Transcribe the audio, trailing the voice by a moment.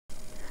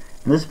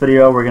In this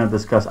video we're going to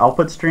discuss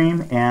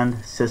OutputStream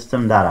and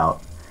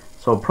System.out.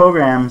 So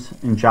programs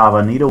in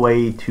Java need a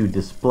way to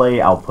display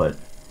output.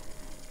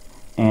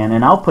 And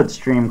an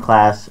OutputStream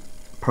class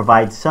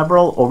provides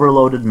several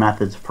overloaded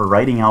methods for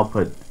writing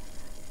output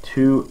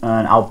to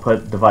an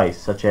output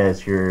device such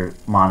as your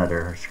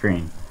monitor or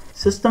screen.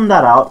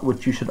 System.out,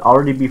 which you should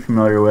already be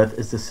familiar with,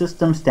 is the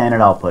system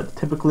standard output,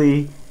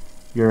 typically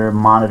your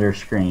monitor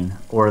screen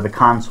or the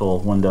console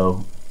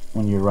window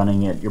when you're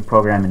running your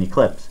program in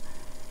Eclipse.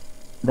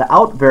 The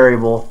out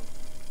variable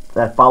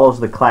that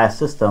follows the class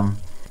system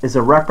is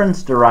a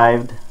reference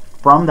derived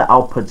from the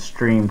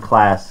OutputStream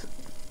class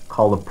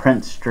called a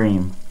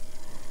PrintStream.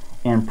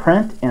 And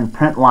print and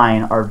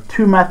println are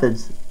two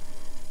methods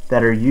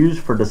that are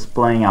used for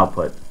displaying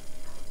output.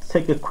 Let's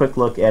take a quick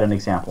look at an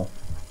example.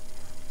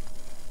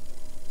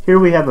 Here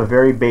we have a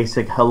very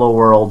basic Hello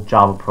World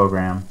Java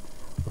program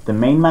with the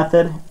main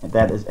method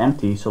that is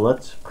empty, so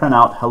let's print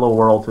out Hello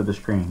World to the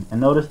screen.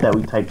 And notice that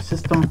we type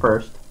system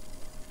first,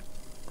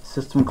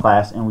 system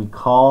class, and we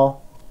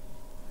call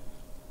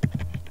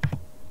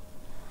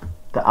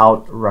the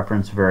out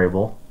reference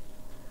variable,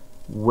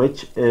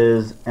 which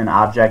is an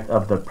object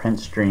of the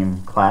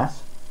PrintStream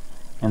class,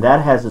 and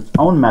that has its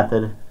own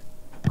method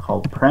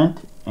called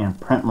print and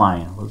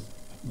println. Let's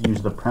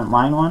use the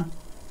println one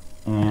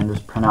and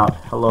just print out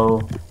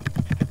Hello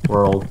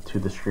World to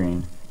the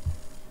screen.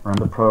 Run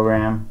the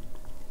program,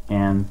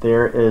 and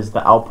there is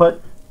the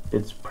output.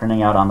 It's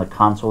printing out on the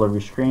console of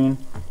your screen,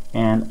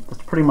 and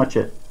that's pretty much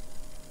it.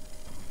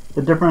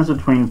 The difference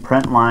between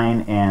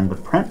println and the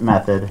print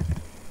method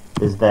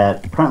is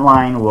that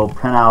println will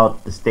print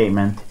out the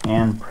statement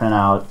and print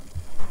out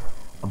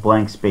a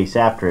blank space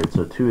after it.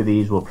 So two of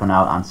these will print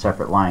out on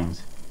separate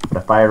lines.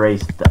 But if I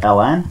erase the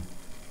ln,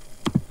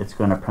 it's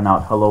going to print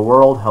out hello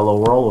world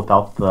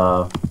without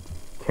the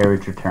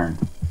carriage return.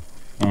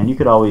 And you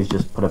could always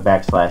just put a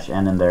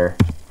 \n in there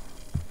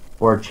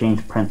or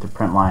change print to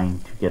println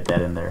to get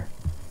that in there.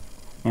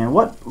 And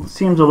what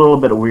seems a little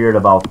bit weird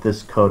about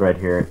this code right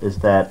here is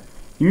that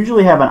you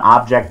usually have an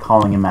object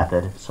calling a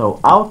method. So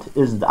out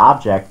is the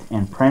object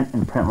and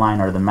println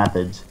are the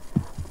methods.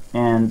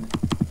 And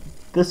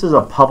this is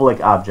a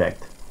public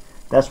object.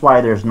 That's why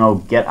there's no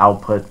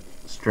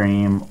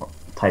getOutputStream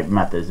type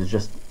methods. It's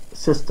just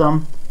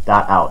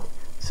System.out.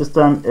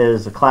 System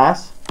is a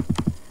class,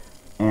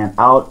 and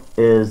out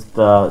is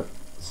the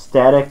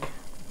static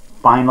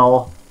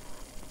final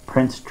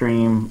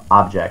PrintStream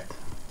object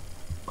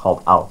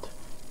called out,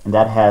 and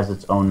that has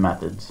its own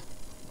methods.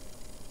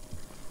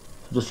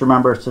 So just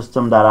remember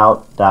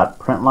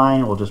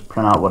System.out.println will just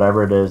print out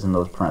whatever it is in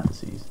those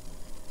parentheses.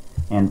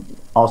 And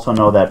also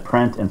know that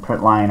print and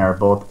println are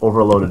both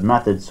overloaded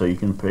methods, so you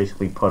can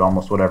basically put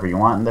almost whatever you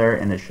want in there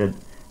and it should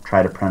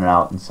try to print it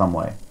out in some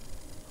way.